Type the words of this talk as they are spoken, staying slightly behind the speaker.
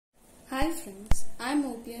Hi friends, I am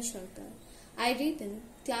Opia Sharkar. I read in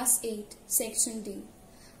Class 8, Section D.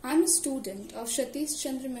 I am a student of Satish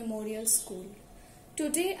Chandra Memorial School.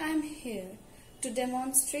 Today I am here to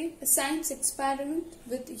demonstrate a science experiment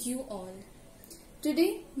with you all.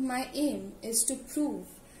 Today my aim is to prove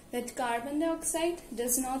that carbon dioxide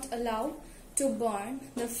does not allow to burn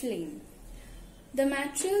the flame. The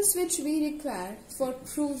materials which we require for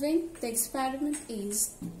proving the experiment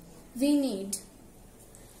is we need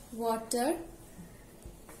water,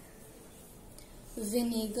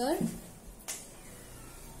 vinegar,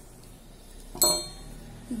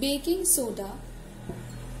 baking soda,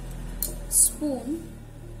 spoon,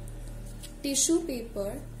 tissue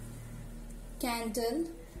paper, candle,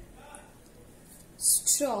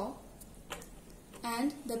 straw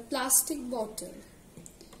and the plastic bottle.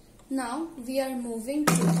 Now we are moving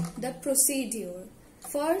to the procedure.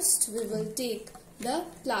 First we will take the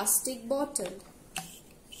plastic bottle.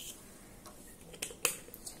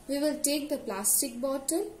 We will take the plastic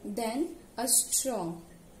bottle, then a straw.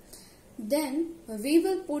 Then we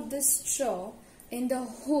will put the straw in the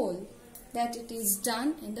hole that it is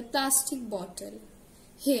done in the plastic bottle.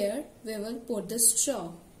 Here we will put the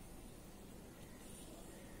straw.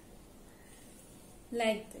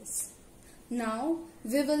 Like this. Now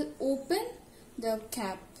we will open the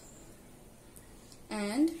cap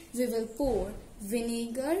and we will pour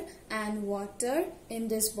vinegar and water in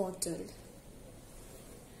this bottle.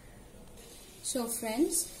 So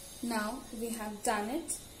friends, now we have done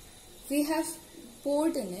it. We have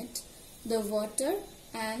poured in it the water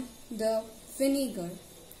and the vinegar.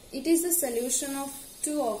 It is a solution of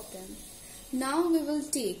two of them. Now we will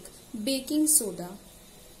take baking soda.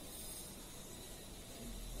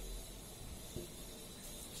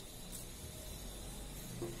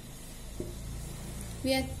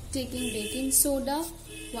 We are taking baking soda,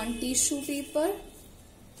 one tissue paper,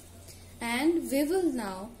 and we will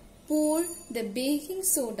now pour the baking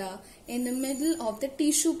soda in the middle of the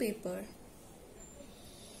tissue paper.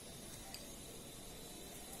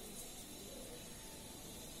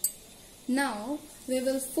 Now we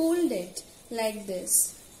will fold it like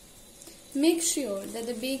this. Make sure that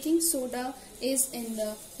the baking soda is in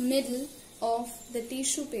the middle of the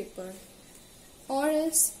tissue paper, or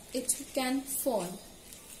else it can fall.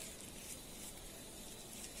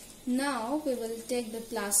 Now we will take the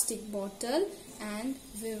plastic bottle and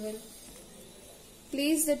we will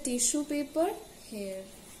place the tissue paper here.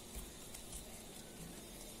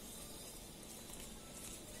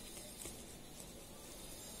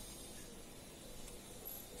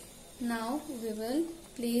 Now we will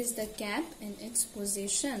place the cap in its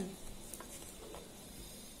position.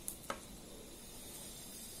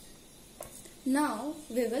 Now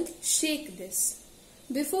we will shake this.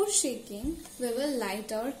 Before shaking, we will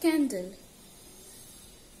light our candle.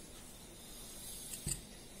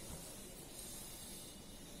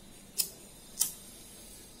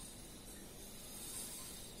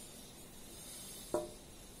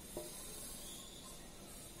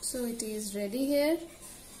 So it is ready here.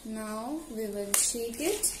 Now we will shake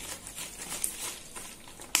it.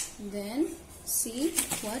 Then see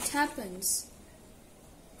what happens.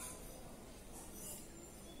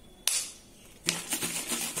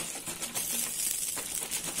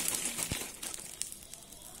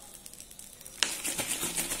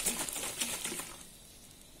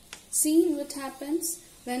 See what happens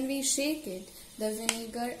when we shake it. The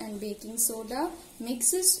vinegar and baking soda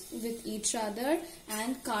mixes with each other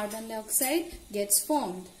and carbon dioxide gets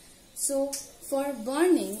formed. So for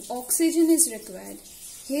burning, oxygen is required.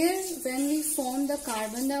 Here when we form the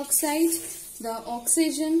carbon dioxide, the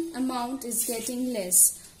oxygen amount is getting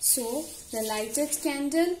less. So the lighted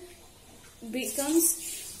candle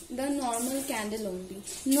becomes the normal candle only.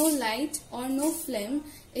 No light or no flame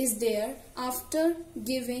is there after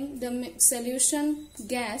giving the solution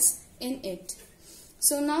gas in it.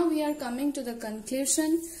 So now we are coming to the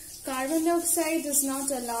conclusion. Carbon dioxide does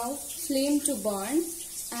not allow flame to burn,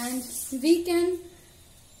 and we can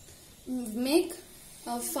make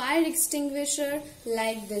a fire extinguisher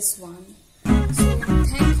like this one. So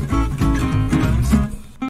thank you.